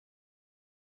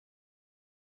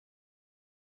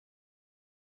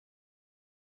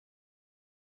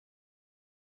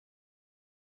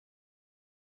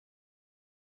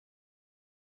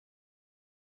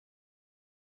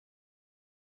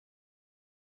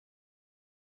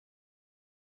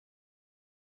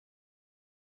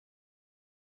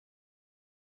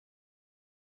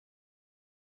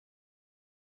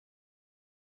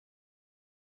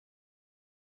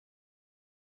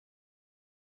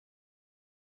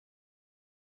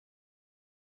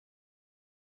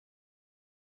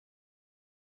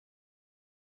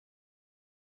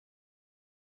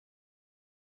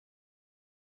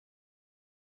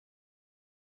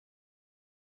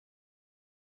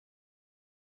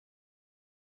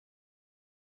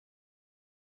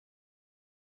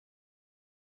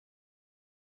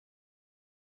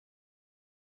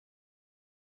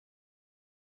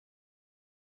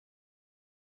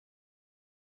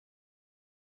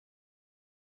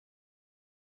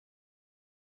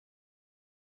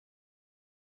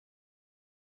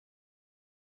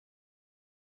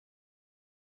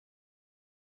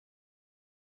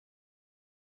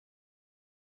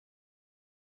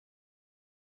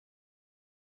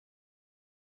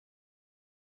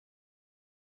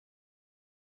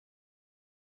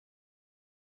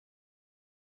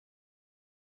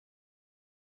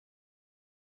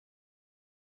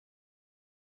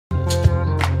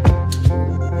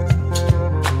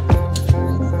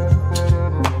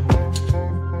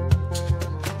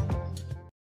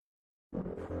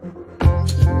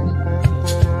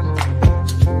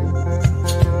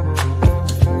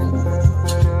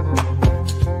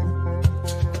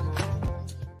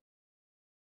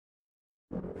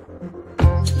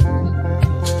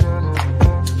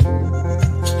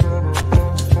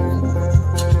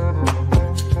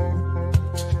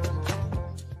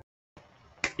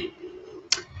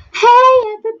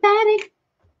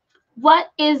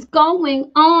What is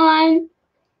going on?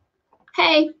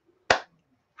 Hey,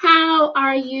 how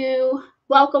are you?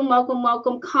 Welcome, welcome,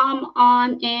 welcome. Come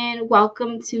on in.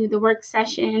 Welcome to the work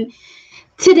session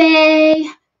today.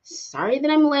 Sorry that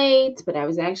I'm late, but I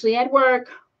was actually at work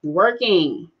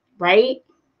working, right?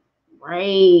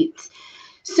 Right.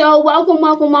 So welcome,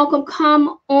 welcome, welcome.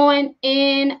 Come on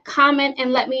in, comment,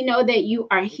 and let me know that you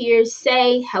are here.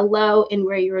 Say hello and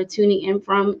where you are tuning in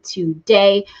from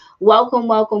today. Welcome,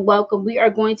 welcome, welcome. We are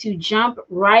going to jump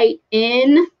right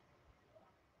in.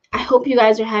 I hope you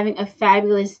guys are having a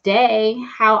fabulous day.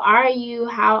 How are you?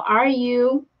 How are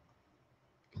you?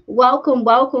 Welcome,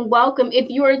 welcome, welcome. If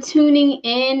you are tuning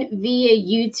in via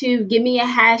YouTube, give me a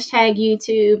hashtag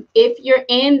YouTube. If you're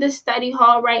in the study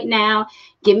hall right now,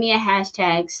 give me a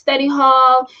hashtag study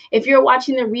hall. If you're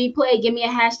watching the replay, give me a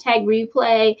hashtag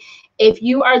replay. If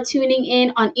you are tuning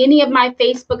in on any of my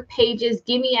Facebook pages,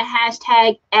 give me a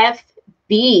hashtag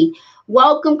FB.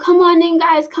 Welcome. Come on in,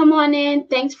 guys. Come on in.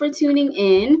 Thanks for tuning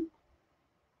in.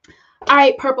 All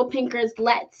right, Purple Pinkers,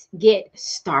 let's get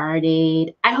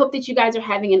started. I hope that you guys are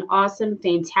having an awesome,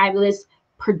 fantabulous,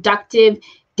 productive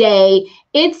day.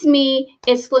 It's me,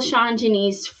 it's Shaun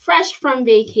Jenice, fresh from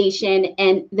vacation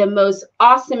and the most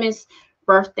awesomest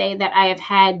birthday that I have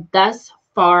had thus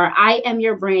far. I am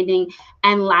your branding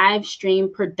and live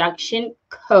stream production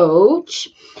coach.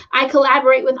 I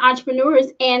collaborate with entrepreneurs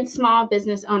and small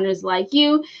business owners like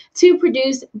you to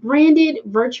produce branded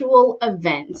virtual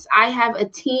events. I have a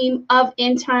team of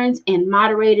interns and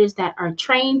moderators that are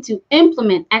trained to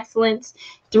implement excellence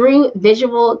through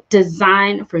visual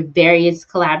design for various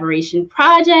collaboration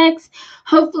projects.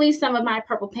 Hopefully, some of my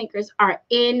Purple Pinkers are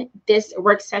in this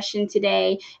work session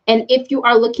today. And if you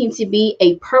are looking to be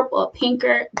a Purple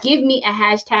Pinker, give me a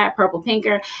hashtag Purple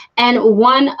Pinker, and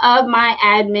one of my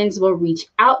admins will reach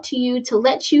out to you to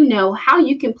let you know how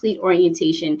you complete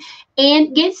orientation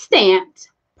and get stamped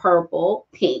Purple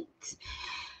Pinked.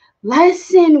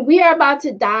 Listen, we are about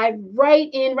to dive right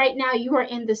in. Right now, you are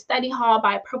in the study hall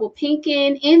by Purple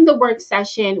Pinkin in the work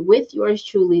session with yours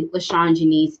truly, Shaun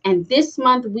Jenice. And this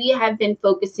month, we have been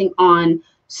focusing on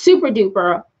super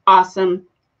duper awesome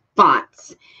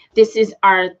fonts. This is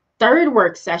our third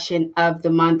work session of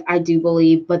the month, I do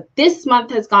believe. But this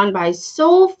month has gone by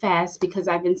so fast because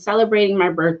I've been celebrating my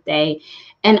birthday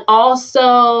and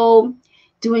also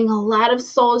doing a lot of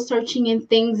soul searching and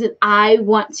things that I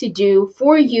want to do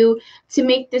for you to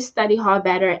make this study hall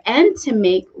better and to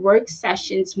make work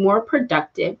sessions more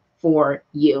productive for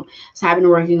you. So I've been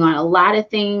working on a lot of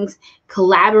things,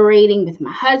 collaborating with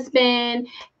my husband,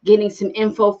 getting some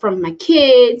info from my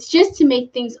kids, just to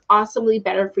make things awesomely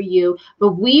better for you.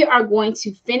 But we are going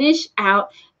to finish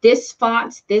out this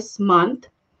font this month.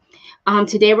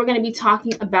 Today we're going to be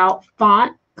talking about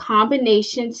font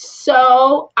combinations.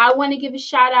 So I want to give a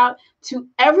shout out to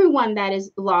everyone that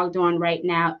is logged on right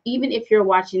now. Even if you're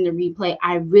watching the replay,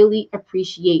 I really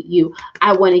appreciate you.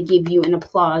 I want to give you an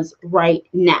applause right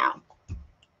now.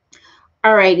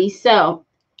 Alrighty, so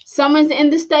someone's in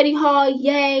the study hall.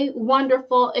 Yay,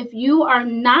 wonderful. If you are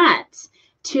not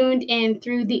tuned in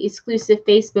through the exclusive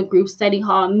Facebook group study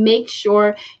hall, make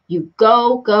sure you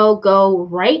go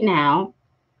right now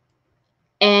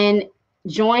and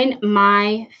join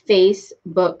my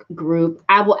Facebook group.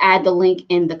 I will add the link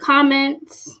in the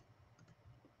comments.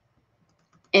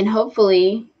 And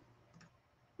hopefully,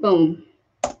 boom,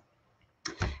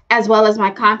 as well as my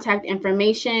contact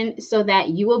information so that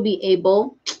you will be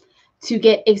able to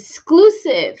get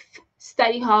exclusive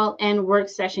study hall and work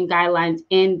session guidelines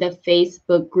in the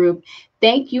Facebook group.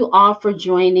 Thank you all for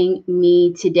joining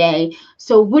me today.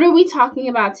 So what are we talking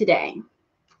about today?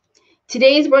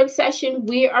 Today's work session,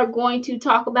 we are going to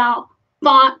talk about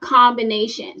font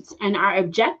combinations. And our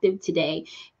objective today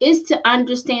is to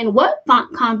understand what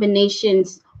font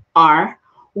combinations are,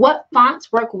 what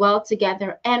fonts work well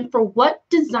together, and for what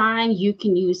design you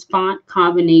can use font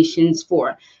combinations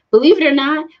for. Believe it or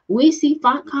not, we see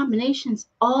font combinations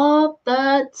all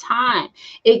the time.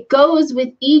 It goes with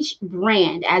each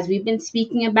brand. As we've been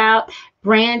speaking about,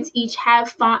 brands each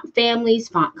have font families,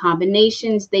 font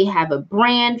combinations. They have a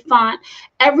brand font,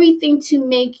 everything to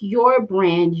make your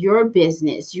brand, your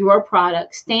business, your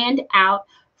product stand out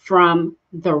from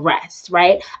the rest,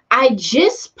 right? I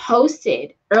just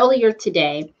posted earlier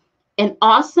today an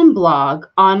awesome blog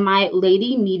on my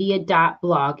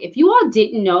ladymedia.blog. If you all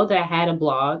didn't know that I had a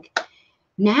blog,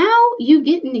 now you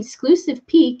get an exclusive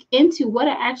peek into what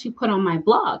I actually put on my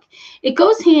blog. It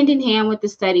goes hand in hand with the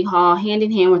study hall, hand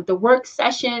in hand with the work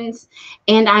sessions.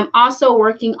 And I'm also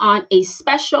working on a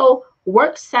special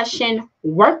work session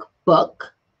workbook.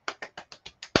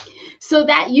 so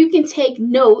that you can take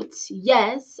notes.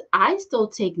 Yes, I still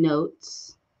take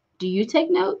notes. Do you take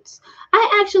notes?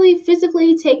 I actually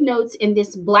physically take notes in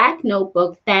this black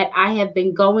notebook that I have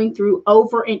been going through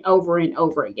over and over and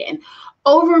over again.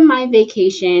 Over my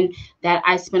vacation that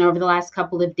I spent over the last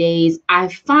couple of days, I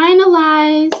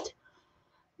finalized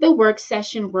the work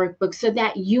session workbook so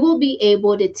that you will be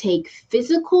able to take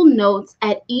physical notes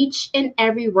at each and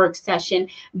every work session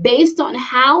based on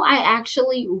how I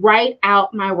actually write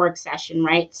out my work session,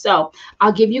 right? So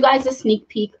I'll give you guys a sneak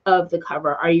peek of the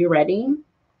cover. Are you ready?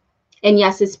 And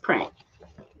yes, it's print.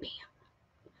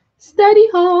 Study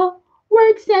hall,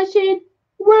 work session,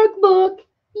 workbook.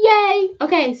 Yay.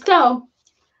 Okay, so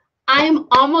I'm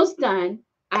almost done.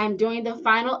 I'm doing the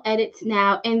final edits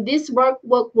now, and this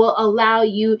workbook will allow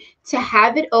you to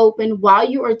have it open while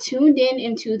you are tuned in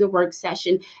into the work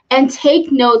session and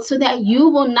take notes so that you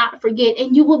will not forget,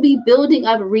 and you will be building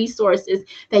up resources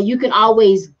that you can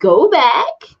always go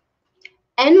back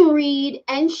and read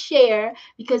and share,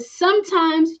 because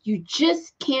sometimes you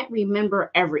just can't remember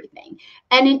everything.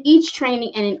 And in each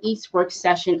training and in each work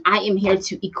session, I am here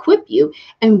to equip you.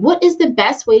 And what is the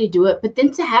best way to do it but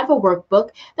then to have a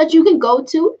workbook that you can go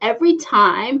to every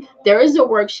time there is a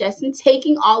work session,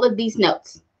 taking all of these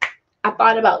notes. I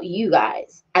thought about you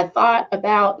guys. I thought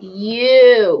about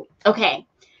you. Okay,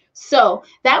 so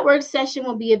that work session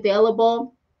will be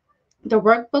available. The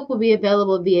workbook will be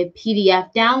available via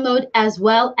PDF download, as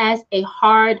well as a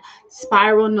hard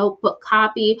spiral notebook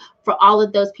copy for all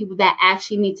of those people that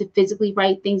actually need to physically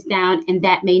write things down and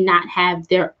that may not have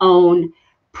their own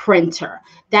printer.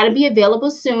 That'll be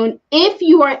available soon. If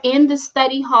you are in the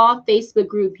Study Hall Facebook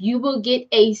group, you will get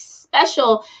a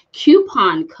special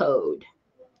coupon code.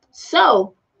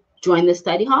 So join the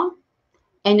Study Hall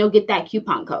and you'll get that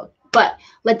coupon code. But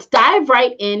let's dive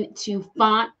right into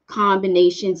font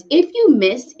combinations. If you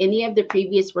missed any of the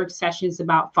previous work sessions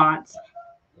about fonts,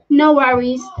 no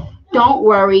worries. Don't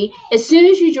worry. As soon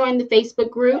as you join the Facebook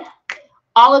group,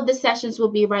 all of the sessions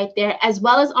will be right there, as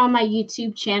well as on my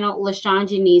YouTube channel, Shaun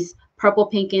Jenice, Purple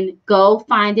Pinkin. Go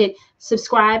find it,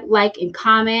 subscribe, like, and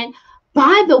comment.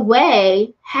 By the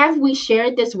way, have we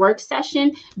shared this work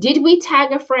session? Did we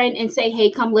tag a friend and say,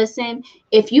 hey, come listen?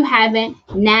 If you haven't,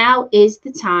 now is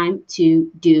the time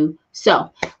to do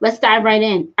so. Let's dive right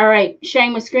in. All right,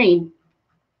 sharing my screen.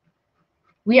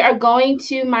 We are going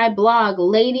to my blog,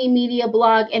 Lady Media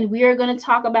Blog, and we are going to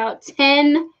talk about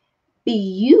 10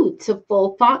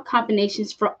 beautiful font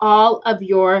combinations for all of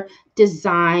your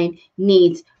design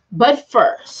needs. But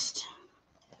first,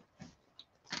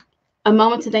 a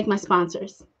moment to thank my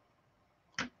sponsors.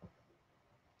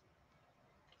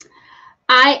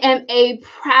 I am a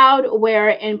proud wearer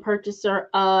and purchaser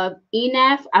of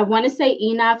Enough. I want to say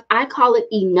Enough. I call it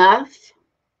Enough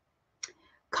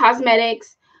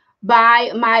Cosmetics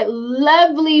by my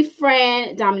lovely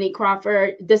friend, Dominique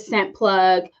Crawford, the Scent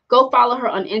Plug. Go follow her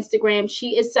on Instagram.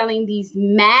 She is selling these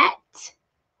matte,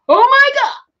 oh my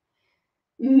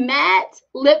God, matte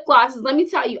lip glosses. Let me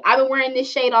tell you, I've been wearing this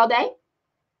shade all day.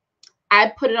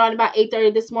 I put it on about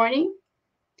 8:30 this morning.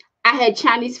 I had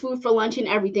Chinese food for lunch and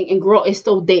everything, and girl, it's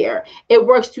still there. It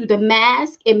works through the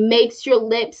mask. It makes your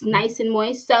lips nice and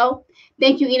moist. So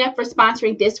thank you, Ina, for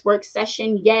sponsoring this work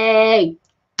session. Yay.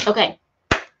 Okay,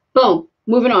 boom,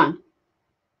 moving on.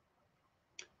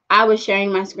 I was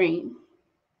sharing my screen.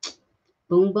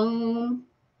 Boom, boom.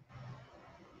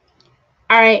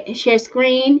 All right, share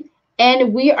screen.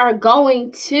 And we are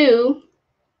going to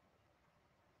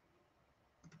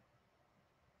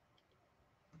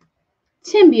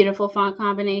ten beautiful font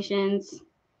combinations.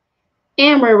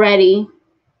 And we're ready.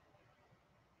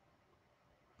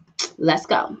 Let's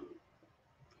go.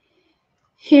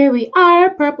 Here we are,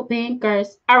 Purple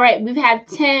Pinkers. All right, we've had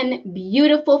 10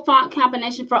 beautiful font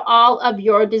combinations for all of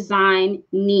your design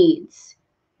needs.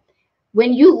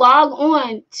 When you log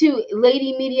on to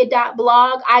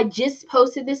ladymedia.blog, I just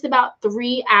posted this about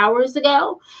 3 hours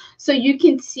ago. So you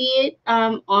can see it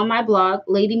on my blog,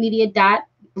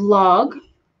 ladymedia.blog.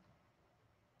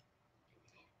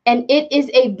 And it is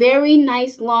a very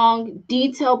nice, long,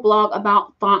 detailed blog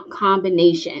about font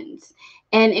combinations.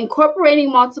 And incorporating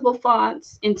multiple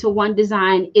fonts into one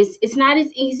design it's not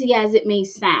as easy as it may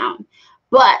sound,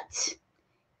 but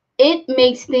it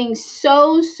makes things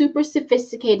so super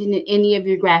sophisticated in any of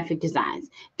your graphic designs.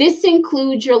 This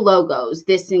includes your logos.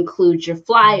 This includes your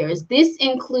flyers. This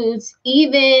includes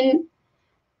even,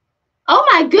 oh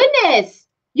my goodness,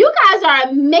 you guys are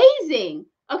amazing.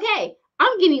 Okay,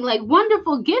 I'm getting like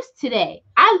wonderful gifts today.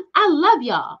 I love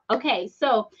y'all. Okay,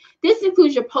 so this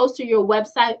includes your poster, your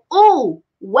website. Oh,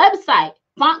 website,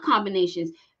 font combinations,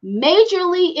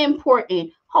 majorly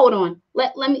important. Hold on.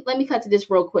 Let me cut to this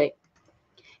real quick.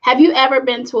 Have you ever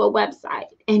been to a website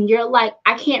and you're like,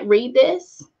 I can't read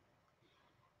this?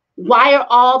 Why are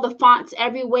all the fonts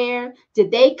everywhere? Did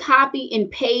they copy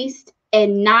and paste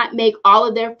and not make all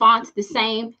of their fonts the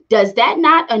same? Does that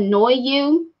not annoy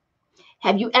you?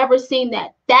 Have you ever seen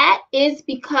that? That is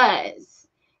because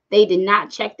they did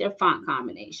not check their font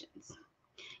combinations.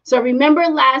 So remember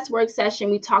last work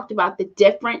session, we talked about the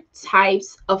different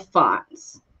types of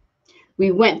fonts.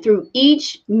 We went through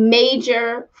each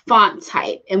major font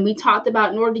type and we talked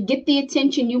about in order to get the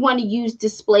attention, you want to use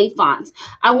display fonts.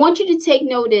 I want you to take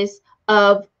notice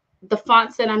of the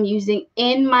fonts that I'm using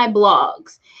in my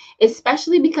blogs,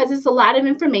 especially because it's a lot of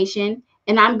information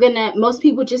and most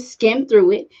people just skim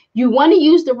through it. You want to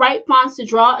use the right fonts to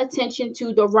draw attention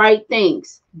to the right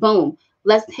things. Boom.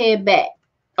 Let's head back.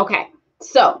 Okay,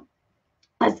 so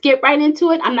let's get right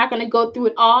into it. I'm not going to go through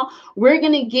it all. We're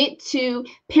going to get to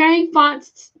pairing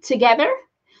fonts together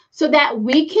so that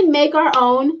we can make our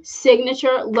own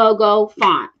signature logo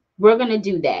font. We're going to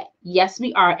do that. Yes,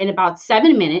 we are. In about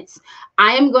 7 minutes,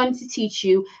 I am going to teach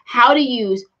you how to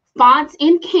use fonts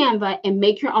in Canva and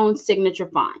make your own signature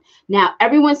font. Now,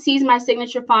 everyone sees my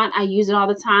signature font. I use it all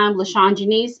the time. Shaun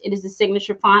Jenice. It is the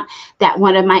signature font that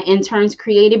one of my interns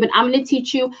created. But I'm going to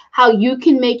teach you how you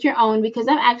can make your own because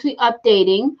I'm actually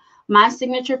updating my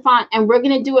signature font. And we're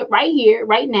going to do it right here,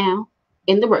 right now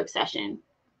in the work session.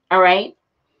 All right.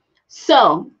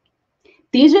 So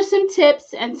these are some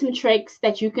tips and some tricks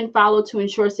that you can follow to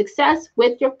ensure success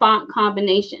with your font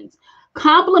combinations.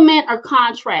 Complement or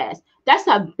contrast. That's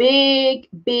a big,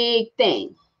 big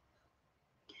thing.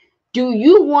 Do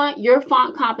you want your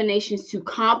font combinations to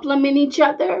complement each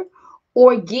other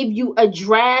or give you a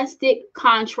drastic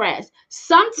contrast?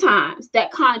 Sometimes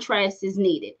that contrast is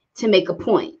needed to make a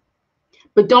point,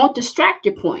 but don't distract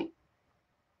your point.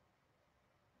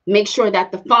 Make sure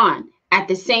that the font at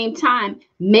the same time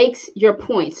makes your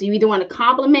point. So you either want to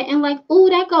complement and like, oh,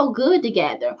 that go good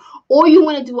together, or you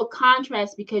want to do a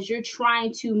contrast because you're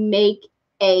trying to make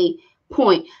a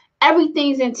point.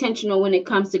 Everything's intentional when it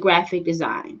comes to graphic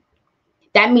design.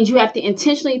 That means you have to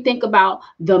intentionally think about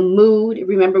the mood.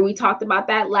 Remember, we talked about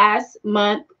that last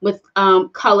month with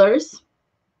colors.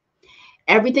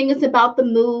 Everything is about the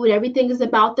mood. Everything is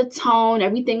about the tone.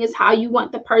 Everything is how you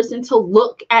want the person to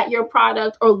look at your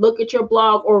product or look at your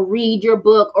blog or read your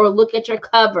book or look at your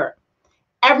cover.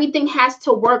 Everything has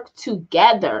to work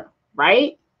together,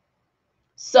 right?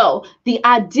 So the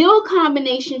ideal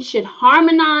combination should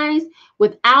harmonize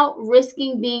without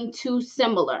risking being too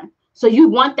similar. So you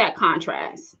want that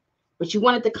contrast, but you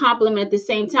want it to complement at the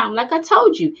same time. Like I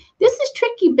told you, this is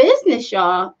tricky business,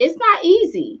 y'all. It's not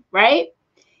easy, right?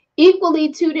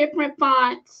 Equally, two different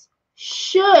fonts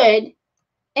should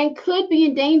and could be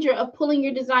in danger of pulling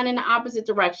your design in the opposite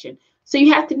direction. So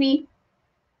you have to be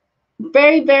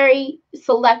very, very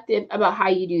selective about how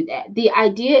you do that. The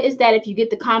idea is that if you get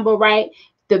the combo right,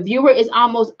 the viewer is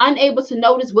almost unable to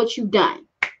notice what you've done.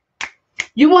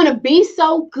 You want to be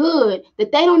so good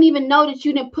that they don't even know that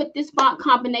you didn't put this font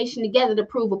combination together to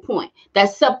prove a point. That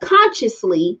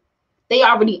subconsciously, they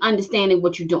already understanding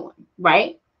what you're doing,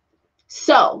 right?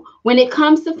 So when it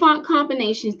comes to font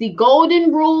combinations, the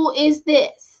golden rule is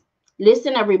this.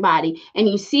 Listen, everybody, and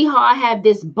you see how I have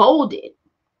this bolded,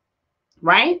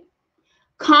 right?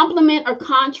 Complement or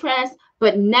contrast,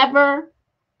 but never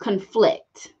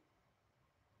conflict,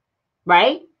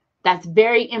 right? That's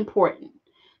very important.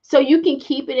 So you can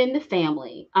keep it in the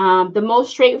family. The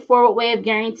most straightforward way of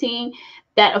guaranteeing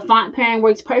that a font pairing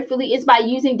works perfectly is by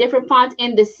using different fonts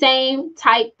in the same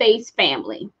typeface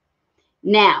family.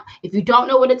 Now, if you don't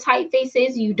know what a typeface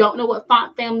is, you don't know what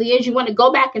font family is, you want to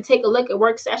go back and take a look at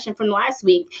work session from last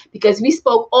week because we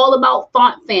spoke all about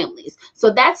font families.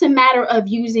 So that's a matter of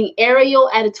using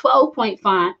Arial at a 12-point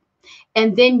font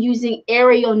and then using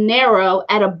Arial Narrow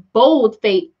at a bold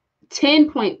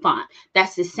 10-point font.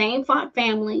 That's the same font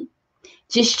family,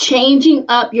 just changing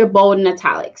up your bold and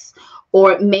italics,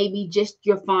 or maybe just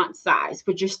your font size,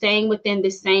 but you're staying within the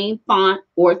same font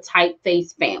or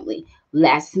typeface family.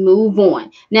 Let's move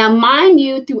on. Now, mind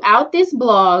you, throughout this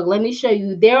blog, let me show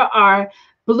you, there are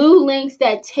blue links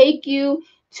that take you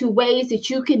to ways that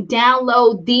you can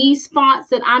download these fonts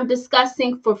that I'm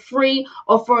discussing for free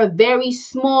or for a very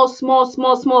small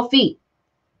fee,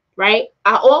 right?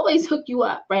 I always hook you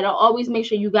up, right? I'll always make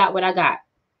sure you got what I got,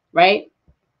 right?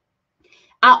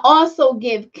 I also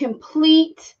give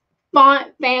complete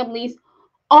font families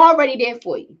already there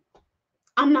for you.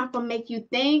 I'm not going to make you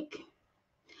think.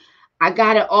 I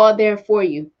got it all there for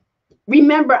you.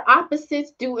 Remember,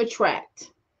 opposites do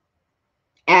attract.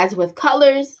 As with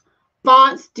colors,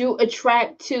 Fonts do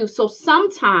attract too. So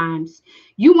sometimes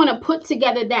you want to put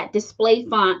together that display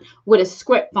font with a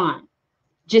script font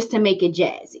just to make it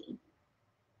jazzy.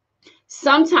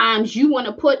 Sometimes you want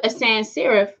to put a sans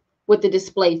serif with the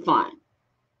display font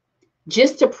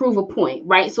just to prove a point,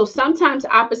 right? So sometimes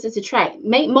opposites attract.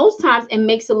 Most times it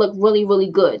makes it look really, really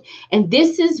good. And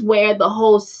this is where the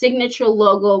whole signature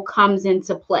logo comes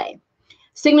into play.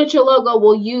 Signature logo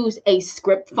will use a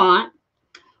script font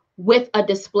with a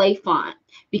display font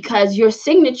because your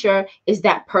signature is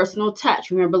that personal touch.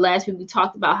 Remember last week we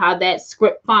talked about how that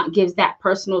script font gives that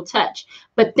personal touch.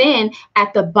 But then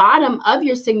at the bottom of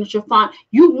your signature font,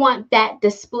 you want that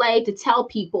display to tell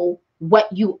people what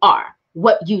you are,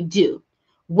 what you do,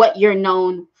 what you're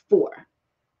known for.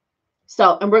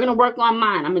 So, and we're going to work on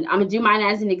mine. I'm going to do mine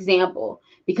as an example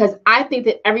because I think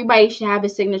that everybody should have a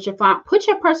signature font. Put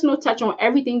your personal touch on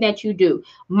everything that you do.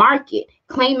 Mark it.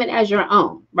 Claim it as your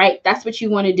own, right? That's what you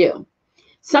want to do.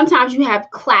 Sometimes you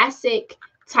have classic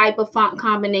type of font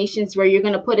combinations where you're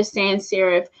going to put a sans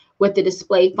serif with the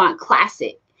display font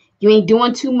classic. You ain't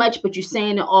doing too much, but you're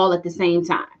saying it all at the same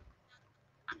time.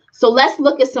 So let's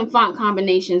look at some font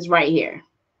combinations right here.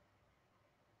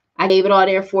 I gave it all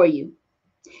there for you.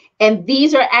 And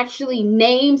these are actually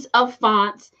names of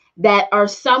fonts that are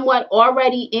somewhat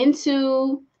already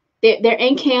into, they're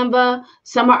in Canva.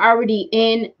 Some are already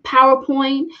in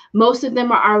PowerPoint. Most of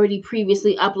them are already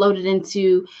previously uploaded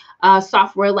into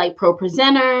software like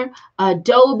ProPresenter,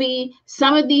 Adobe.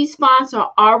 Some of these fonts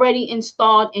are already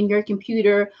installed in your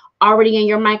computer, already in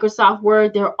your Microsoft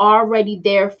Word. They're already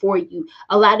there for you.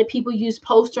 A lot of people use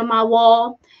Poster My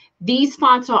Wall. These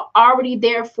fonts are already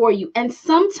there for you. And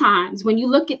sometimes when you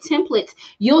look at templates,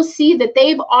 you'll see that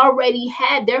they've already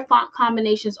had their font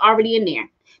combinations already in there.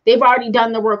 They've already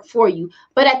done the work for you.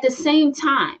 But at the same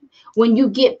time, when you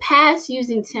get past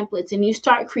using templates and you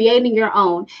start creating your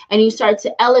own and you start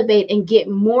to elevate and get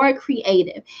more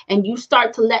creative and you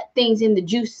start to let things in the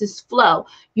juices flow,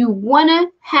 you want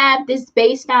to have this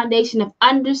base foundation of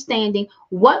understanding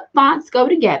what fonts go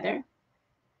together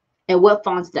and what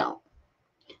fonts don't.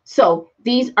 So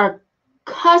these are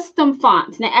custom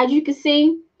fonts. Now, as you can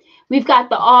see, we've got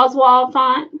the Oswald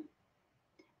font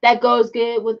that goes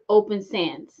good with Open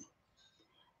Sans.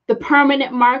 The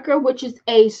permanent marker, which is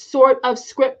a sort of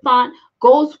script font,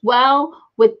 goes well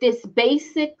with this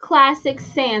basic classic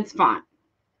sans font.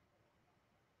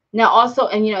 Now also,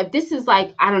 and if this is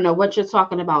like, I don't know what you're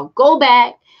talking about, go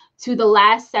back to the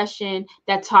last session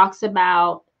that talks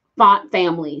about font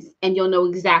families and you'll know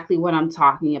exactly what I'm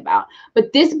talking about.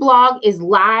 But this blog is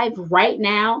live right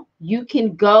now. You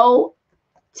can go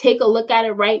take a look at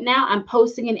it right now. I'm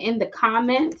posting it in the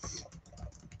comments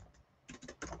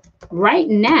right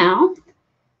now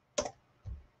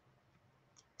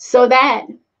so that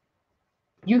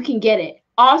you can get it.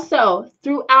 Also,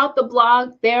 throughout the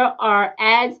blog, there are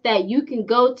ads that you can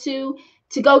go to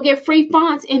go get free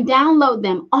fonts and download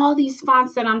them. All these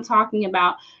fonts that I'm talking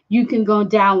about, you can go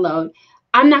download.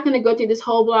 I'm not going to go through this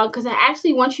whole blog because I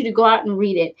actually want you to go out and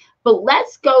read it. But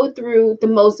let's go through the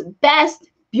most best,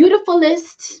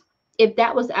 beautifulest, if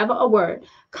that was ever a word,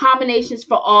 combinations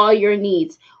for all your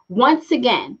needs. Once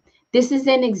again, this is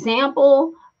an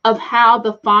example of how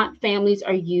the font families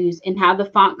are used and how the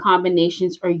font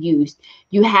combinations are used.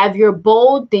 You have your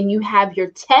bold, then you have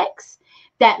your text.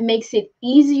 That makes it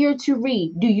easier to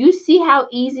read. Do you see how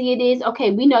easy it is?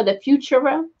 Okay, we know the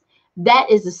Futura,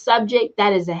 that is a subject,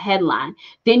 that is a headline.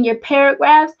 Then your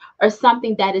paragraphs are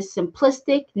something that is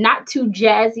simplistic, not too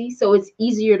jazzy, so it's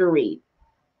easier to read.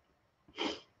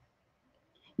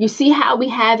 You see how we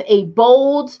have a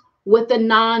bold with a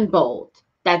non-bold.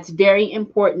 That's very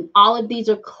important. All of these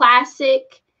are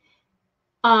classic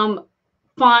font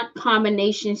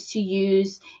combinations to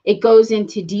use. It goes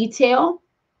into detail.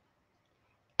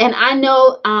 And I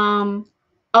know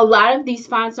a lot of these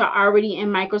fonts are already in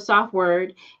Microsoft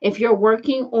Word. If you're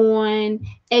working on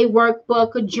a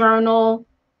workbook, a journal,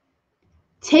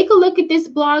 take a look at this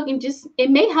blog and it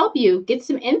may help you get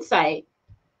some insight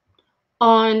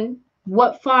on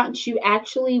what fonts you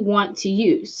actually want to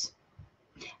use.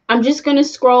 I'm just going to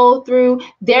scroll through.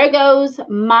 There goes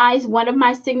one of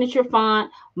my signature font,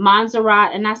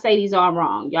 Montserrat, and I say these all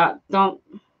wrong. Y'all don't.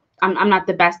 I'm not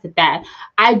the best at that.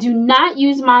 I do not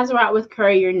use Montserrat with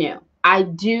Courier New. I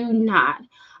do not.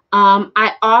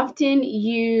 I often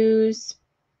use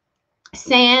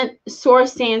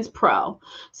Source Sans Pro.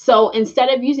 So instead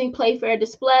of using Playfair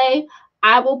Display,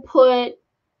 I will put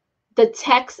the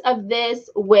text of this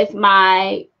with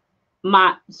my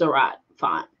Montserrat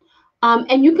font.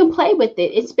 And you can play with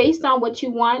it. It's based on what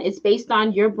you want. It's based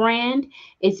on your brand.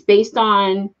 It's based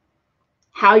on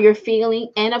how you're feeling,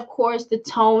 and of course, the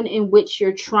tone in which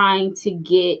you're trying to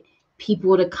get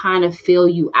people to kind of fill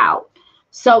you out.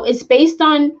 So it's based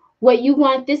on what you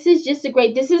want. This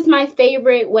is my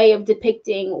favorite way of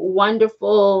depicting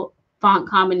wonderful font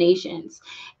combinations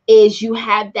is you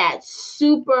have that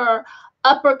super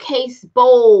uppercase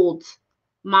bold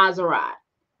Maserati,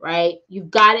 right?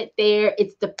 You've got it there.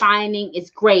 It's defining.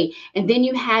 It's great. And then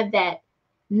you have that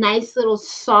nice little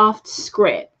soft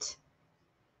script.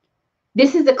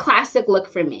 This is a classic look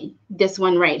for me, this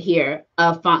one right here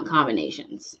of font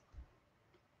combinations.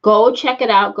 Go check it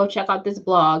out. Go check out this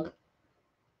blog.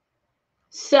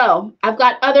 So I've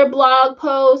got other blog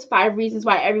posts, 5 reasons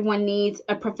why everyone needs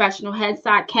a professional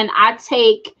headshot. Can I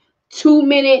take 2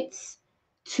 minutes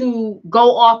to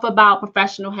go off about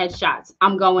professional headshots?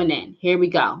 I'm going in. Here we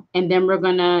go. And then we're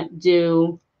going to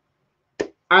do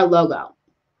our logo.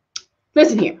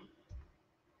 Listen here.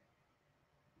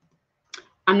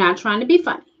 I'm not trying to be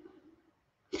funny,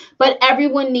 but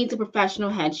everyone needs a professional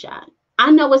headshot. I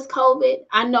know it's COVID.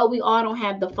 I know we all don't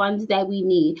have the funds that we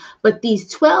need, but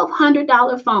these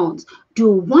 $1,200 phones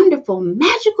do wonderful,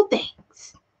 magical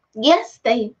things. Yes,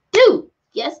 they do.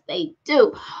 Yes, they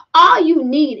do. All you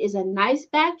need is a nice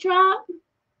backdrop.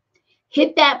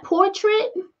 Hit that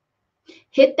portrait.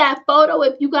 Hit that photo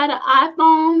if you got an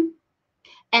iPhone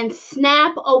and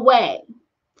snap away.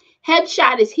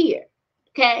 Headshot is here.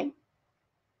 Okay.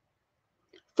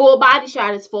 Full body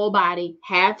shot is full body.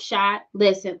 Half shot.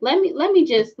 Listen, let me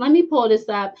pull this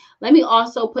up. Let me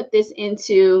also put this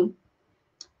into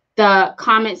the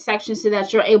comment section so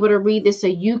that you're able to read this so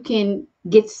you can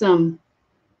get some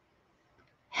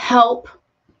help.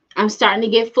 I'm starting to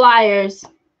get flyers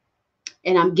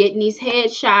and I'm getting these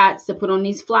headshots to put on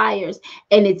these flyers,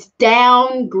 and it's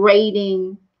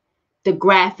downgrading the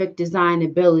graphic design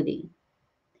ability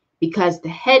because the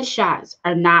headshots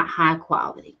are not high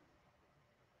quality.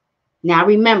 Now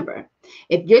remember,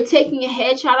 if you're taking a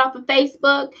headshot off of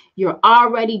Facebook, you're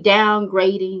already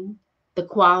downgrading the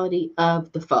quality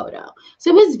of the photo.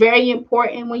 So it's very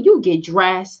important when you get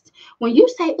dressed, when you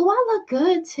say, oh, I look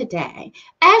good today,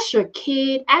 ask your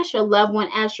kid, ask your loved one,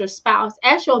 ask your spouse,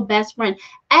 ask your best friend,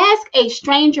 ask a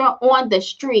stranger on the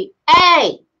street,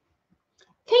 hey,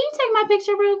 can you take my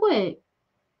picture real quick?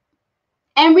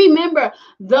 And remember,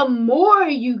 the more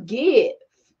you give,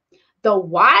 the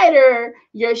wider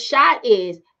your shot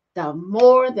is, the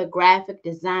more the graphic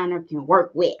designer can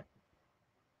work with.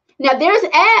 Now, there's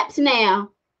apps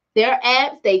now. There are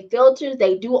apps, they filters,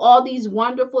 they do all these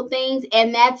wonderful things,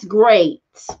 and that's great.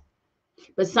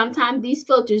 But sometimes these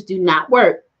filters do not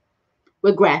work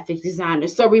with graphic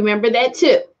designers. So remember that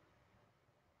too.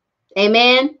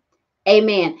 Amen.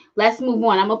 Amen. Let's move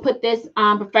on. I'm going to put this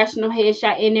professional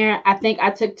headshot in there. I think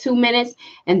I took 2 minutes,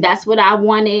 and that's what I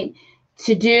wanted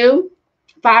to do.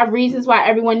 5 reasons why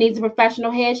everyone needs a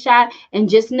professional headshot. And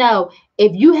just know,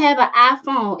 if you have an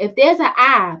iPhone, if there's an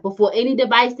I before any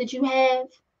device that you have,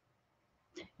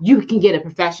 you can get a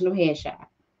professional headshot.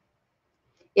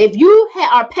 If you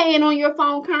are paying on your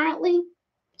phone currently,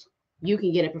 you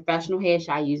can get a professional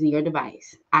headshot using your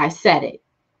device. I said it.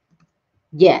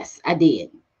 Yes, I did.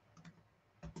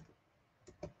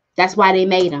 That's why they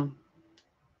made them.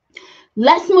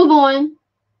 Let's move on.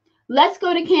 Let's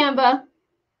go to Canva.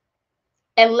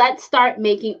 And let's start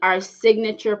making our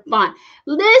signature font.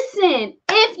 Listen,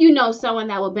 if you know someone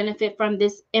that will benefit from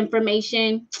this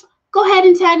information, go ahead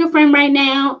and tag a friend right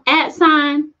now.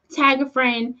 @tag a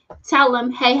friend. Tell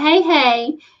them,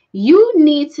 hey, you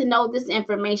need to know this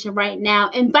information right now.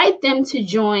 Invite them to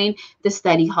join the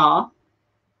study hall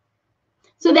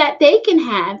so that they can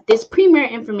have this premier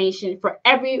information for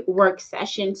every work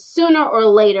session sooner or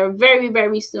later, very,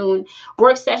 very soon.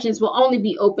 Work sessions will only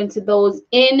be open to those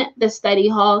in the study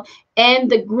hall, and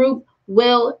the group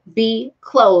will be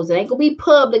closed. It ain't going to be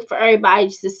public for everybody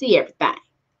just to see everything.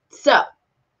 So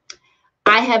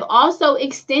I have also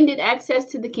extended access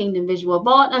to the Kingdom Visual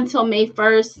Vault until May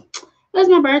 1st. It was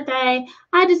my birthday.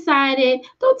 I decided,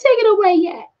 don't take it away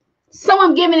yet. So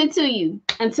I'm giving it to you.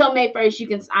 Until May 1st, you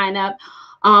can sign up.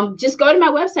 Just go to my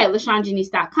website,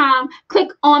 LaShaunJenice.com, click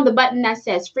on the button that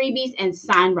says freebies and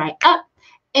sign right up.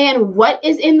 And what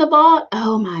is in the vault?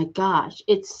 Oh my gosh,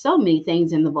 it's so many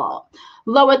things in the vault.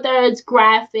 Lower thirds,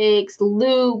 graphics,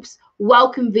 loops,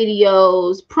 welcome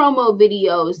videos, promo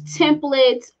videos,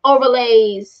 templates,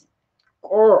 overlays.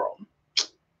 Girl,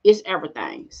 it's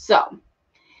everything. So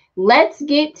let's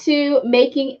get to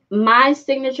making my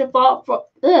signature vault for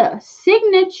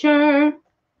signature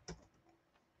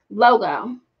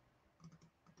logo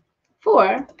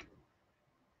for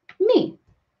me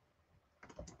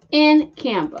in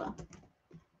Canva.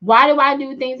 Why do I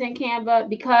do things in Canva?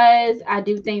 Because I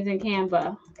do things in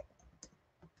Canva.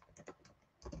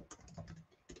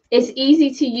 It's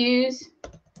easy to use.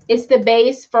 It's the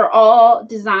base for all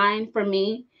design for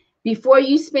me. Before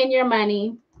you spend your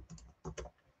money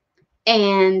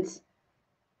and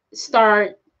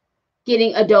start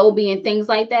getting Adobe and things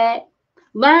like that,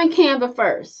 learn Canva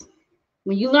first.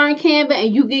 When you learn Canva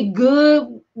and you get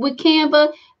good with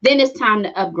Canva, then it's time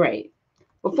to upgrade.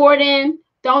 Before then,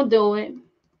 don't do it.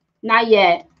 Not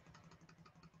yet.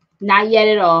 Not yet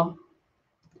at all.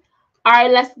 All right,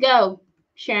 let's go.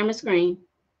 Share my screen.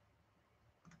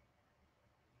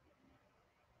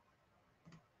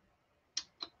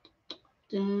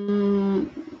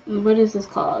 What is this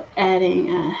called?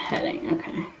 Adding a heading.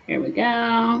 Okay, here we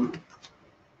go.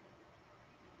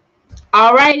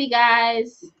 All righty,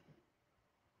 guys.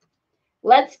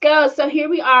 Let's go. So here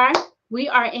we are. We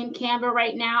are in Canva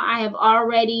right now. I have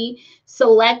already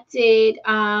selected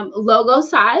logo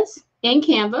size in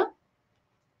Canva.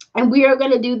 And we are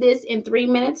going to do this in 3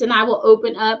 minutes. And I will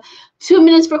open up 2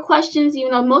 minutes for questions,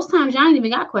 even though most times y'all ain't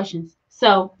even got questions.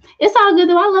 So it's all good,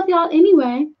 though. I love y'all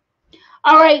anyway.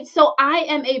 All right, so I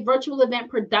am a virtual event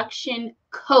production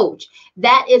coach.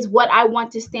 That is what I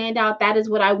want to stand out. That is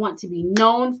what I want to be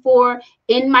known for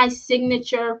in my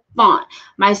signature font.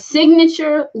 My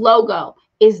signature logo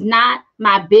is not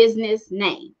my business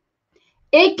name.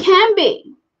 It can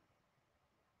be,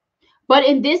 but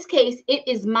in this case, it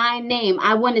is my name.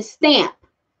 I want to stamp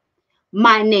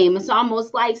my name. It's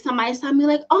almost like somebody saw me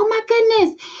like, oh my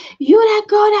goodness, you that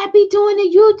girl that be doing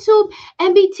the YouTube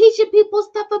and be teaching people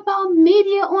stuff about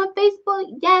media on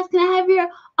Facebook. Yes, can I have your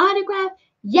autograph?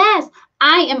 Yes,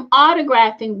 I am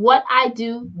autographing what I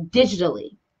do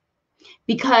digitally,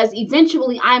 because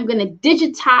eventually I'm going to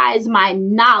digitize my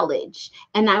knowledge,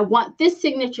 and I want this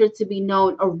signature to be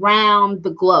known around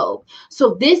the globe.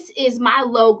 So this is my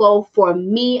logo for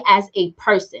me as a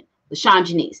person. Shaun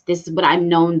Jenice. This is what I'm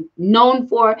known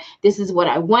for. This is what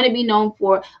I want to be known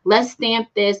for. Let's stamp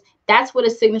this. That's what a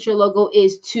signature logo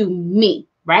is to me,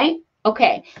 right?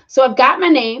 Okay, so I've got my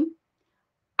name.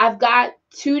 I've got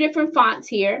 2 different fonts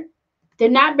here. They're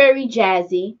not very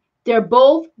jazzy. They're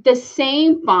both the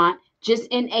same font, just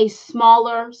in a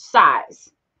smaller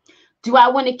size. Do I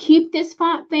want to keep this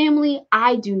font family?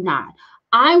 I do not.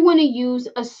 I want to use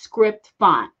a script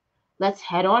font. Let's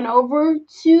head on over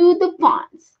to the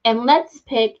fonts and let's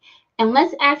pick and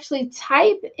let's actually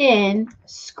type in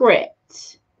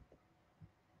script.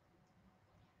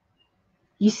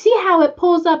 You see how it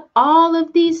pulls up all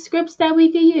of these scripts that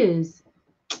we can use?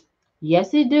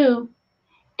 Yes, it do.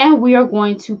 And we are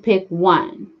going to pick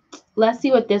one. Let's see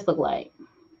what this looks like.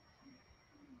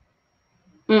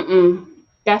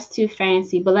 That's too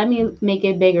fancy, but let me make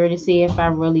it bigger to see if I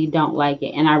really don't like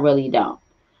it, and I really don't.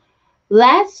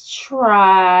 Let's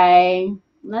try,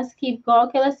 let's keep going.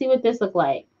 Okay, let's see what this looks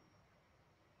like.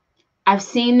 I've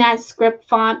seen that script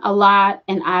font a lot,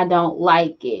 and I don't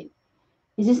like it.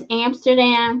 Is this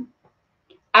Amsterdam?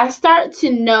 I start to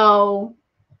know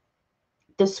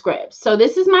the script. So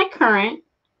this is my current,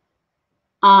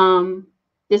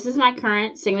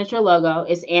 signature logo.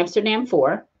 It's Amsterdam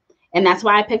 4. And that's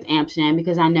why I picked Amsterdam,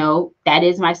 because I know that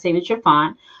is my signature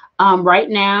font. Right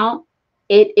now,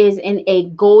 it is in a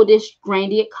goldish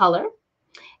gradient color.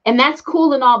 And that's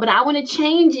cool and all, but I want to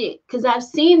change it because I've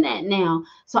seen that now.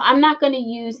 So I'm not going to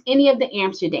use any of the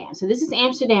Amsterdam. So this is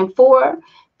Amsterdam 4.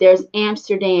 There's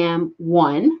Amsterdam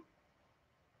 1.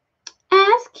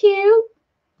 That's cute.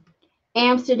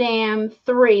 Amsterdam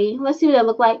 3. Let's see what that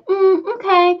look like.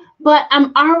 Okay. But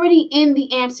I'm already in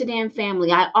the Amsterdam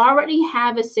family. I already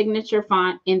have a signature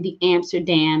font in the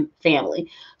Amsterdam family.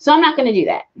 So I'm not going to do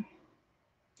that.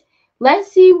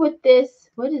 Let's see what this,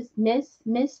 what is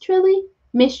Miss Truly?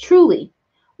 Miss Truly.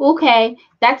 Okay.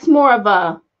 That's more of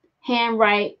a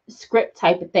handwrite script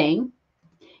type of thing.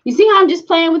 You see how I'm just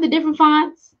playing with the different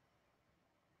fonts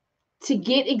to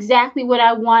get exactly what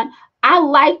I want? I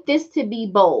like this to be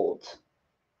bold.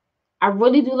 I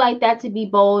really do like that to be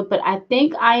bold, but I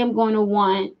think I am going to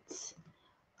want,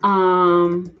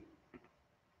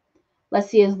 let's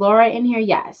see, is Laura in here?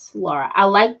 Yes, Laura. I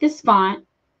like this font.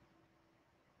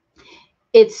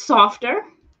 It's softer.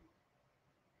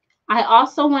 I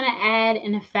also want to add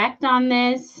an effect on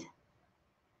this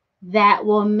that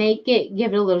will make it,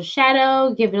 give it a little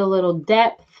shadow, give it a little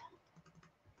depth.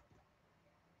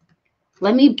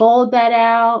 Let me bold that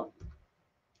out.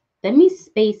 Let me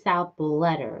space out the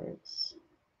letters.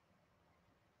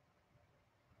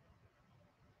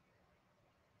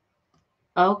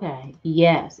 Okay,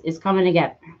 yes, it's coming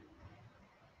together.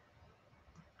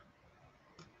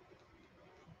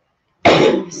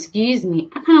 Excuse me.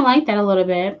 I kind of like that a little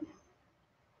bit.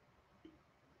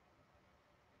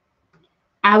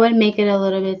 I would make it a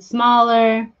little bit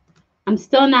smaller. I'm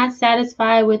still not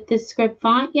satisfied with this script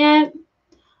font yet.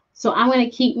 So I'm going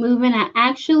to keep moving.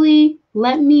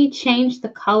 Let me change the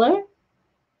color.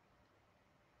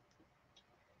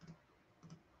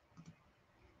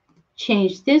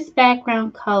 Change this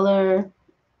background color.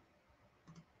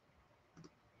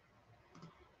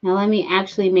 Now let me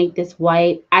actually make this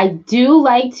white. I do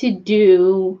like to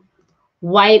do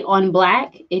white on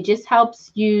black. It just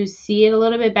helps you see it a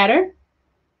little bit better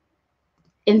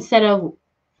instead of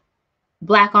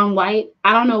black on white.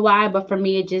 I don't know why, but for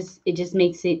me it just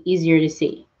makes it easier to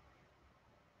see.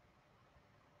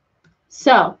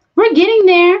 So we're getting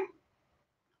there.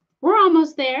 We're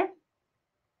almost there.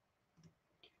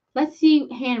 Let's see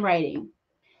handwriting.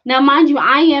 Now, mind you,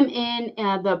 I am in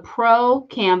the Pro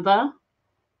Canva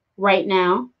right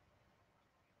now.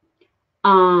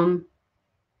 And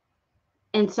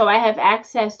so I have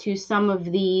access to some of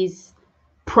these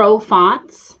Pro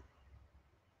fonts,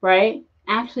 right?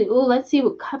 Actually, oh, let's see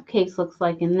what Cupcakes looks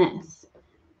like in this.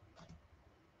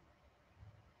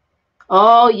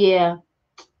 Oh, yeah.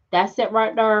 That's it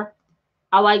right there.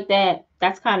 I like that.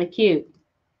 That's kind of cute.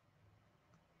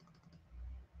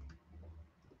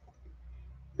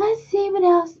 Let's see what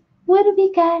else. What do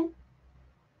we got?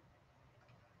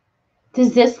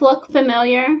 Does this look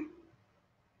familiar?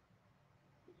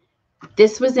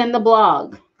 This was in the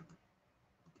blog.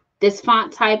 This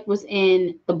font type was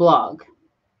in the blog.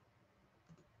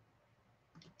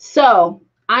 So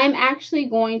I'm actually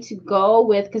going to go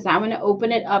with, because I'm going to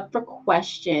open it up for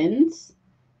questions.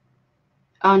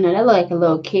 Oh, no, that looked like a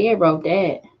little kid wrote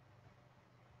that.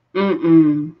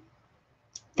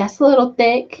 That's a little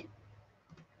thick.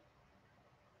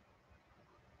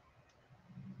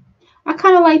 I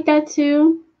kind of like that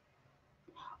too.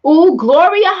 Oh,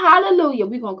 Gloria Hallelujah.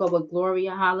 We're going to go with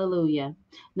Gloria Hallelujah.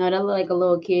 No, that looked like a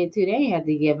little kid too. They ain't have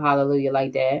to give Hallelujah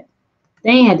like that.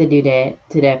 They ain't have to do that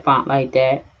to that font like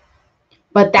that.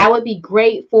 But that would be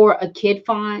great for a kid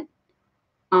font.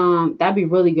 That'd be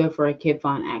really good for a kid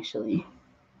font, actually.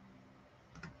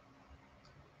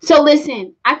 So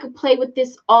listen, I could play with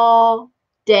this all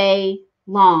day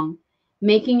long.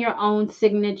 Making your own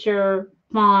signature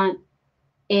font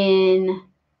in,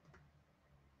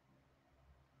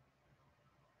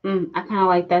 I kind of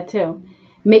like that too.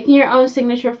 Making your own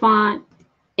signature font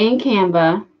in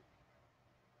Canva.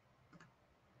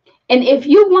 And if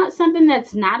you want something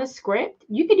that's not a script,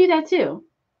 you can do that too.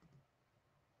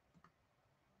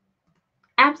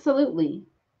 Absolutely.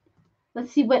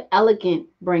 Let's see what elegant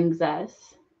brings us.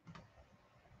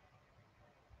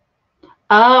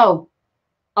 Oh,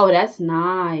 that's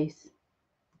nice.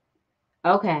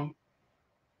 Okay.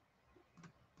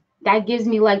 That gives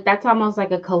me that's almost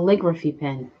like a calligraphy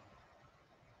pen.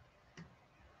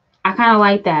 I kind of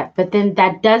like that. But then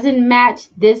that doesn't match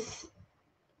this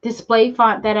display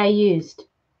font that I used.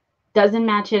 Doesn't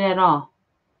match it at all.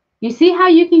 You see how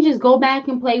you can just go back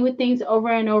and play with things over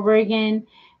and over again?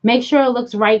 Make sure it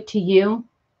looks right to you.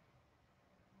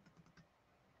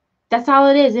 That's all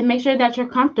it is. And make sure that you're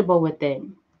comfortable with it.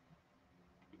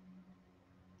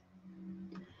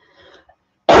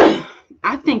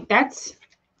 I think that's...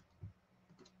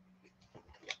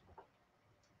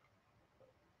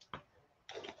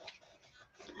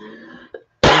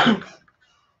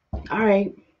 All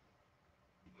right.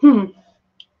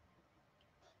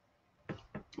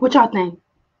 What y'all think?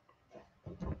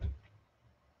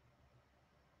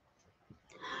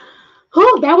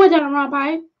 That was on the wrong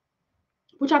pipe.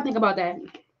 What y'all think about that?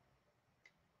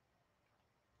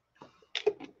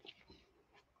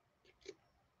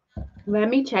 Let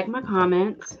me check my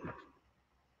comments.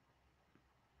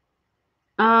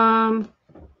 Hey,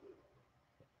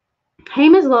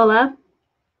 Ms. Lola.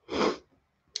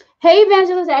 Hey,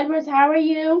 Evangelist Edwards. How are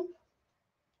you?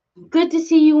 Good to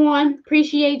see you on.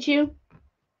 Appreciate you.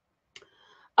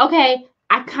 Okay,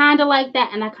 I kind of like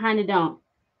that and I kind of don't.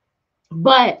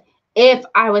 But if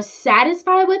I was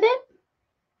satisfied with it,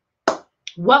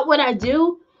 what would I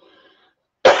do?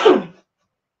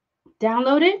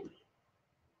 Download it.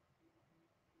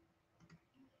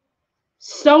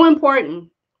 So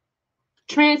important.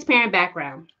 Transparent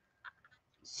background.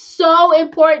 So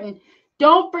important.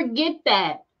 Don't forget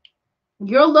that.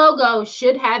 Your logo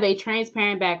should have a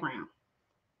transparent background.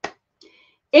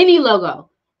 Any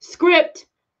logo. Script,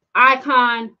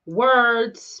 icon,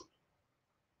 words,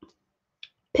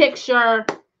 picture,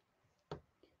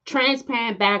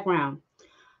 transparent background.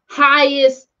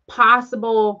 Highest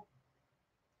possible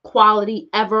quality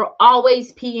ever.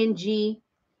 Always PNG.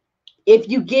 If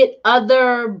you get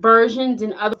other versions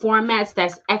and other formats,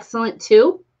 that's excellent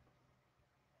too.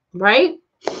 Right?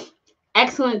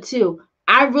 Excellent too.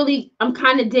 I'm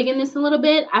kind of digging this a little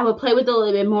bit. I would play with it a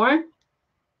little bit more.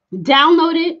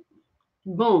 Download it.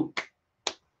 Boom.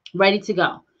 Ready to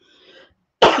go.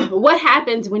 What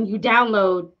happens when you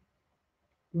download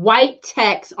white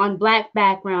text on black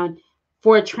background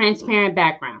for a transparent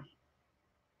background?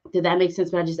 Did that make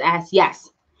sense what I just asked? Yes.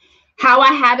 How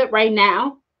I have it right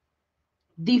now,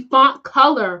 the font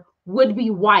color would be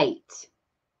white.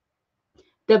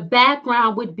 The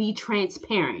background would be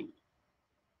transparent.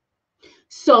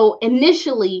 So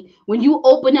initially, when you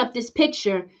open up this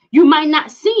picture, you might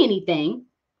not see anything.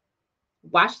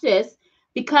 Watch this,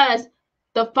 because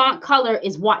the font color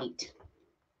is white.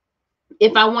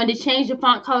 If I wanted to change the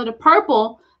font color to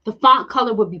purple, the font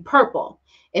color would be purple.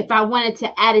 If I wanted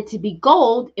to add it to be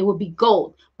gold, it would be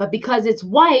gold. But because it's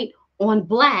white on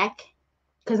black,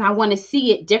 because I want to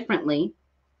see it differently,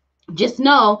 just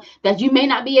know that you may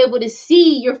not be able to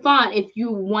see your font if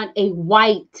you want a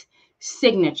white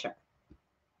signature.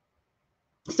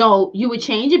 So you would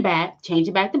change it back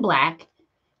to black,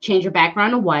 change your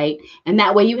background to white, and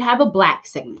that way you have a black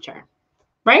signature,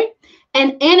 right?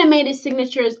 And animated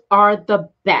signatures are the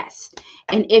best.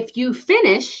 And if you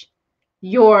finish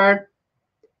your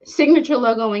signature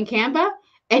logo in Canva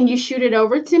and you shoot it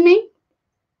over to me,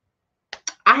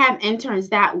 I have interns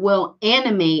that will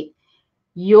animate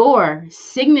your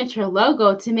signature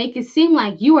logo to make it seem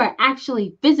like you are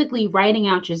actually physically writing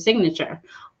out your signature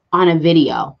on a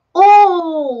video.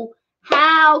 Oh,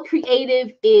 how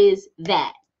creative is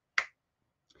that?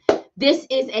 This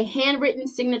is a handwritten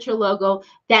signature logo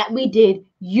that we did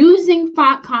using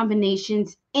font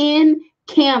combinations in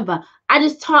Canva. I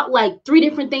just taught like 3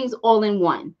 different things all in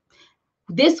one.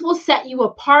 This will set you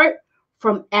apart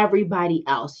from everybody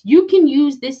else. You can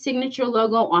use this signature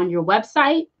logo on your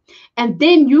website, and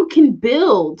then you can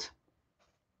build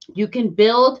your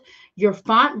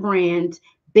font brand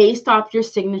based off your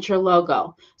signature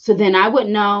logo. So then I would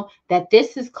know that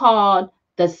this is called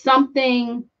the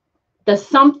something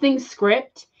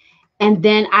script, and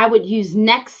then I would use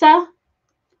Nexa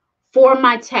for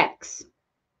my text.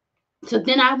 So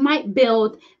then I might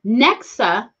build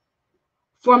Nexa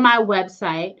for my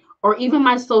website or even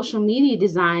my social media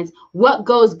designs. What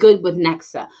goes good with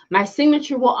Nexa? My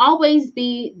signature will always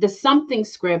be the something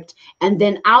script, and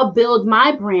then I'll build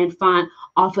my brand font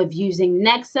off of using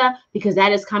Nexa because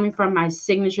that is coming from my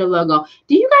signature logo.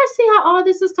 Do you guys see how all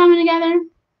this is coming together?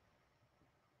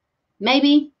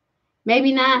 Maybe,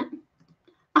 maybe not.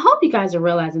 I hope you guys are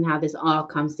realizing how this all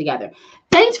comes together.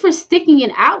 Thanks for sticking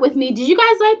it out with me. Did you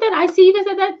guys like that? I see you guys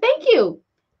like that. Thank you.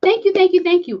 Thank you, thank you,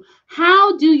 thank you.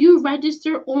 How do you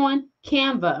register on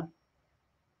Canva?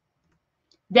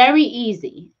 Very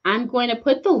easy. I'm going to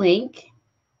put the link.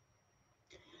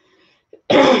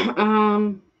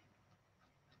 I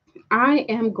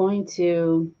am going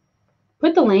to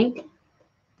put the link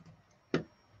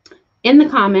in the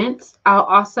comments. I'll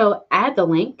also add the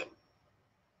link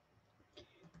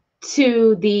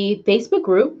to the Facebook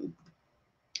group.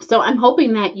 So I'm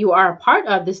hoping that you are a part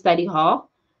of the study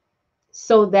hall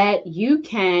so that you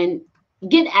can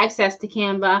get access to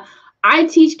Canva. I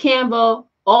teach Canva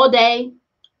all day,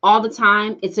 all the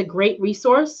time. It's a great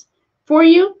resource for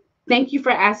you. Thank you for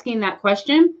asking that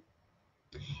question.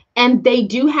 And they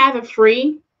do have a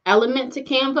free element to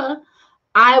Canva.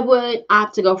 I would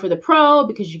opt to go for the pro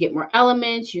because you get more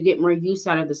elements, you get more use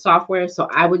out of the software. So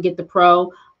I would get the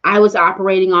pro. I was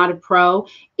operating on a pro.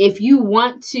 If you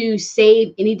want to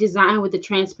save any design with a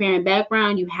transparent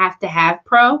background, you have to have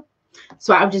pro.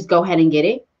 So I'll just go ahead and get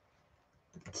it.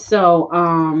 So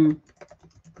I'm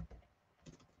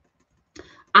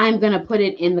going to put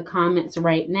it in the comments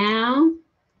right now.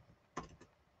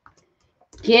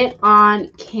 Get on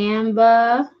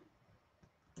Canva.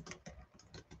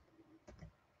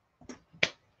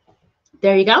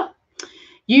 There you go.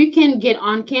 You can get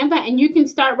on Canva and you can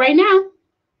start right now.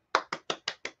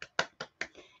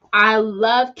 I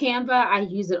love Canva. I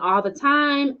use it all the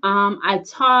time. I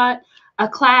taught a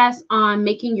class on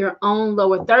making your own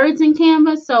lower thirds in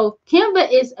Canva. So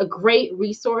Canva is a great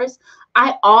resource.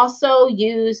 I also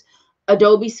use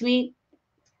Adobe Suite,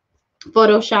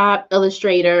 Photoshop,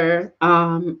 Illustrator.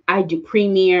 I do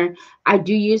Premiere. I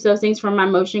do use those things for my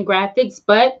motion graphics,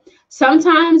 but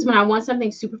sometimes when I want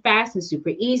something super fast and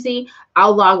super easy,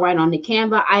 I'll log right on to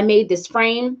Canva. I made this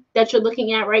frame that you're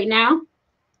looking at right now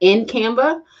in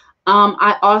Canva.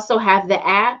 I also have the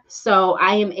app, so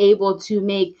I am able to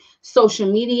make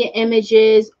social media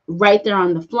images right there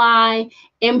on the fly,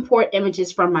 import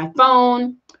images from my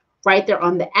phone right there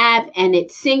on the app, and it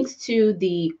syncs to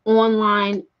the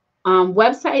online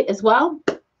website as well.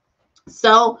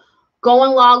 So go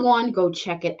and log on, go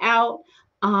check it out.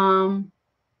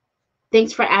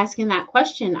 Thanks for asking that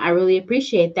question. I really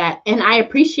appreciate that. And I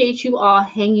appreciate you all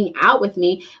hanging out with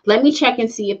me. Let me check and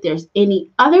see if there's any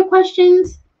other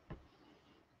questions.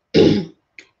 Hey,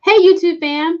 YouTube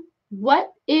fam,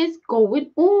 what is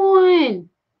going on?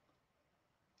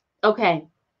 Okay.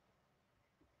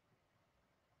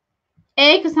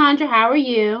 Hey, Cassandra, how are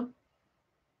you?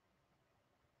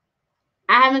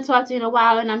 I haven't talked to you in a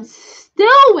while, and I'm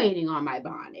still waiting on my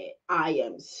bonnet. I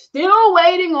am still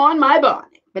waiting on my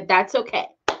bonnet, but that's okay.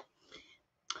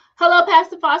 Hello,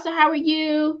 Pastor Foster. How are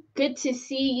you? Good to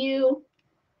see you.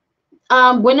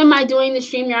 When am I doing the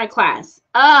StreamYard class?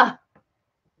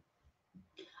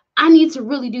 I need to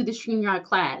really do the StreamYard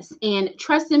class, and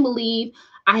trust and believe,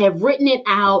 I have written it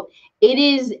out. It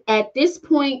is at this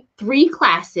point 3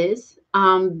 classes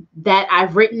that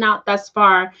I've written out thus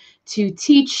far to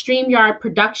teach StreamYard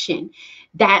production.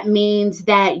 That means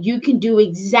that you can do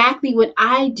exactly what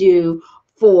I do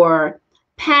for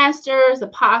pastors,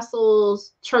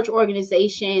 apostles, church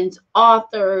organizations,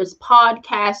 authors,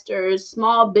 podcasters,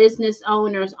 small business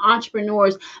owners,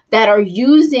 entrepreneurs that are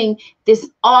using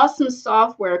this awesome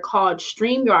software called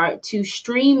StreamYard to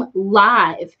stream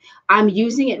live. I'm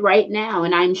using it right now,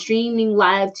 and I'm streaming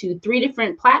live to 3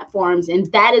 different platforms,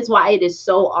 and that is why it is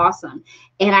so awesome.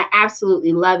 And I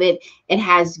absolutely love it. It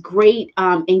has great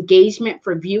engagement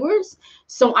for viewers.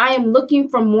 So I am looking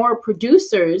for more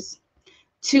producers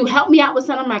to help me out with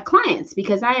some of my clients,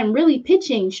 because I am really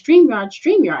pitching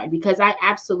StreamYard, because I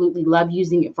absolutely love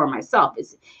using it for myself.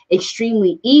 It's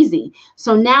extremely easy.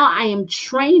 So now I am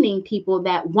training people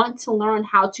that want to learn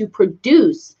how to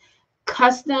produce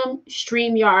custom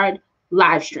StreamYard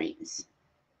live streams.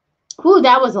 Ooh,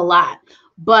 that was a lot,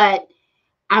 but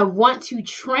I want to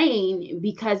train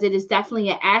because it is definitely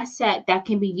an asset that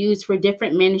can be used for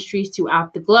different ministries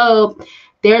throughout the globe.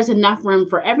 There's enough room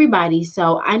for everybody.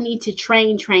 So I need to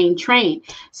train.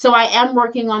 So I am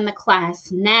working on the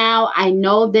class now. I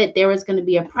know that there is going to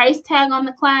be a price tag on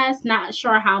the class. Not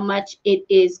sure how much it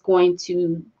is going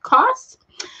to cost.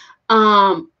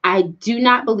 I do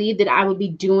not believe that I will be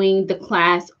doing the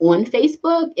class on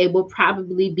Facebook. It will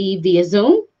probably be via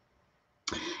Zoom.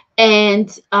 And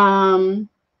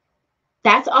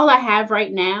that's all I have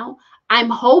right now.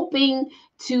 I'm hoping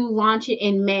to launch it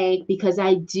in May, because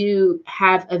I do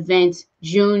have events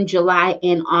June, July,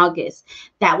 and August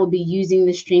that will be using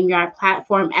the StreamYard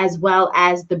platform as well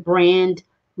as the Brand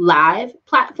Live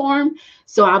platform.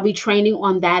 So I'll be training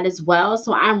on that as well.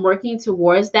 So I'm working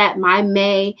towards that. My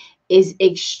May is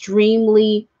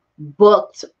extremely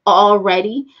booked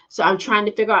already. So I'm trying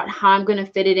to figure out how I'm going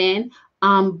to fit it in.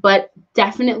 But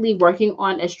definitely working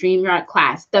on a StreamYard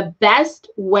class. The best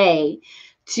way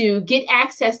to get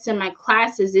access to my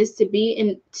classes is to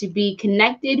be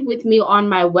connected with me on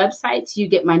my website. So you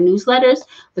get my newsletters,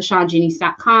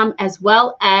 theshaunjenice.com, as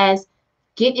well as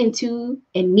get into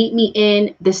and meet me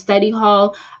in the study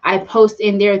hall. I post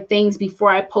in there things before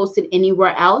I post it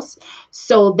anywhere else.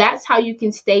 So that's how you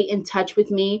can stay in touch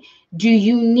with me. Do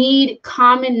you need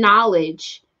common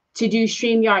knowledge to do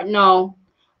StreamYard? No.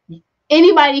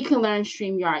 Anybody can learn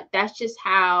StreamYard. That's just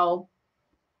how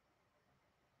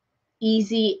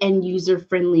easy and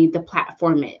user-friendly the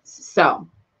platform is. So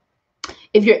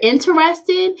if you're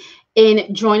interested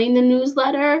in joining the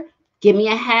newsletter, give me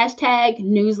a hashtag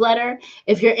newsletter.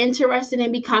 If you're interested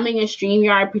in becoming a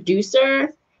StreamYard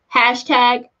producer,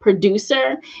 hashtag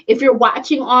producer. If you're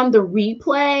watching on the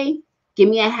replay, give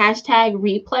me a hashtag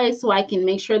replay so I can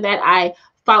make sure that I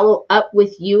follow up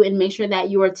with you and make sure that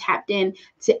you are tapped in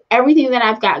to everything that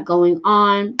I've got going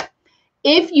on.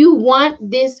 If you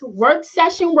want this work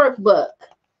session workbook,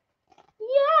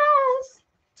 yes,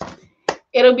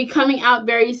 it'll be coming out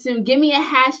very soon. Give me a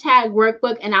hashtag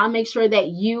workbook and I'll make sure that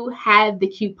you have the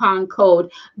coupon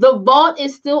code. The vault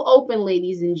is still open,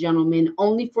 ladies and gentlemen,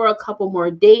 only for a couple more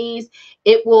days.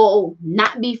 It will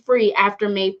not be free after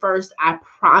May 1st, I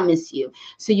promise you.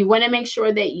 So you want to make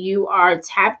sure that you are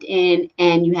tapped in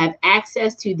and you have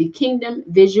access to the Kingdom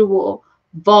Visual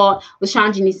Vault with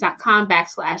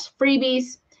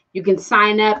ShaunJenice.com/freebies. You can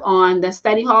sign up on the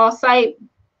study hall site.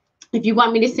 If you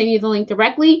want me to send you the link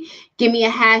directly, give me a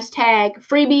hashtag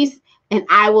freebies and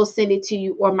I will send it to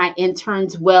you, or my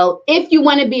interns will. If you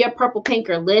want to be a purple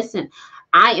pinker, listen,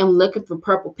 I am looking for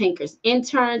purple pinkers,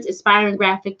 interns, aspiring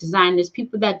graphic designers,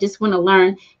 people that just want to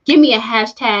learn. Give me a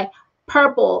hashtag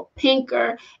purple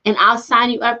pinker and I'll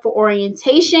sign you up for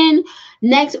orientation.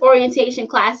 Next orientation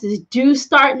classes do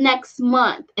start next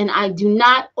month, and I do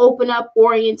not open up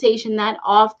orientation that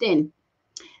often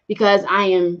because I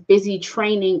am busy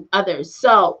training others.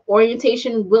 So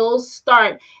orientation will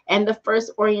start, and the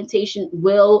first orientation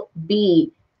will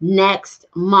be next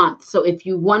month. So if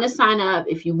you want to sign up,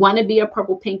 if you want to be a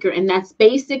purple pinker, and that's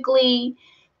basically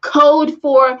code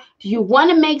for, do you want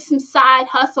to make some side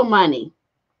hustle money?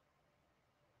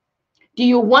 Do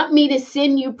you want me to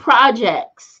send you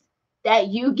projects that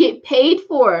you get paid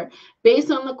for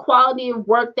based on the quality of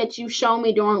work that you show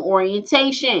me during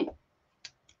orientation?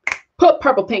 Put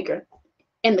purple pinker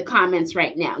in the comments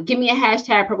right now. Give me a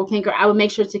hashtag purple pinker. I will make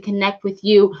sure to connect with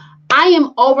you. I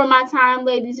am over my time,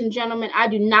 ladies and gentlemen. I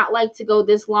do not like to go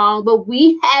this long, but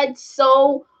we had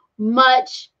so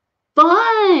much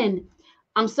fun.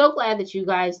 I'm so glad that you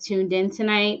guys tuned in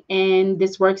tonight, and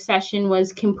this work session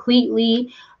was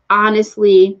completely,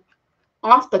 honestly,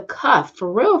 off the cuff,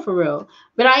 for real.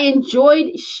 But I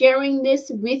enjoyed sharing this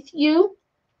with you.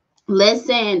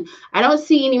 Listen, I don't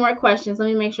see any more questions. Let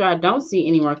me make sure I don't see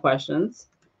any more questions.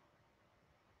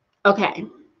 Okay.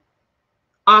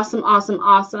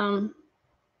 Awesome.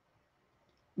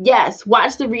 Yes,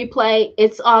 watch the replay.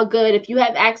 It's all good. If you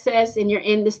have access and you're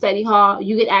in the study hall,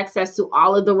 you get access to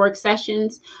all of the work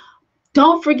sessions.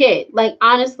 Don't forget, like,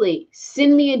 honestly,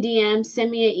 send me a DM,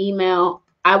 send me an email.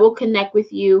 I will connect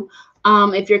with you.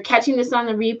 If you're catching this on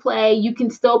the replay, you can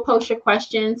still post your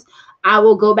questions. I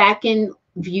will go back and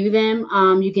view them.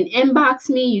 You can inbox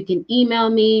me, you can email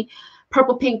me,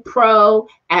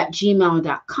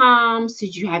 purplepinkpro@gmail.com. So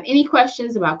if you have any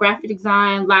questions about graphic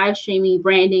design, live streaming,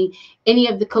 branding, any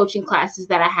of the coaching classes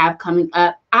that I have coming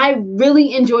up. I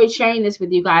really enjoyed sharing this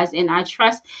with you guys, and I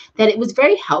trust that it was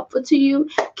very helpful to you.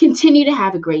 Continue to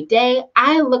have a great day.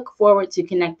 I look forward to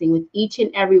connecting with each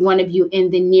and every one of you in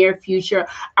the near future.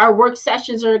 Our work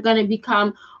sessions are going to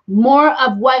become more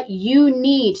of what you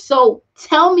need. So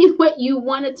tell me what you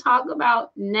want to talk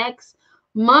about next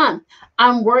month.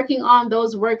 I'm working on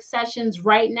those work sessions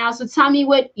right now. So tell me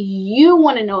what you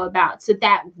want to know about so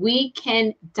that we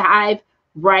can dive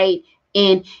right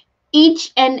in.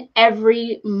 Each and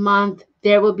every month,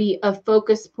 there will be a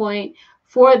focus point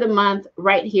for the month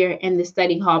right here in the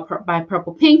study hall by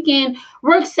Purple Pinkin.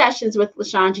 Work sessions with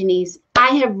Shaun Jenice.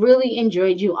 I have really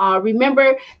enjoyed you all.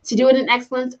 Remember to do it in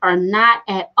excellence or not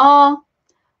at all.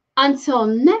 Until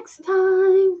next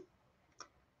time,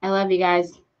 I love you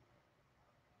guys.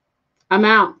 I'm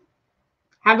out.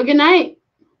 Have a good night.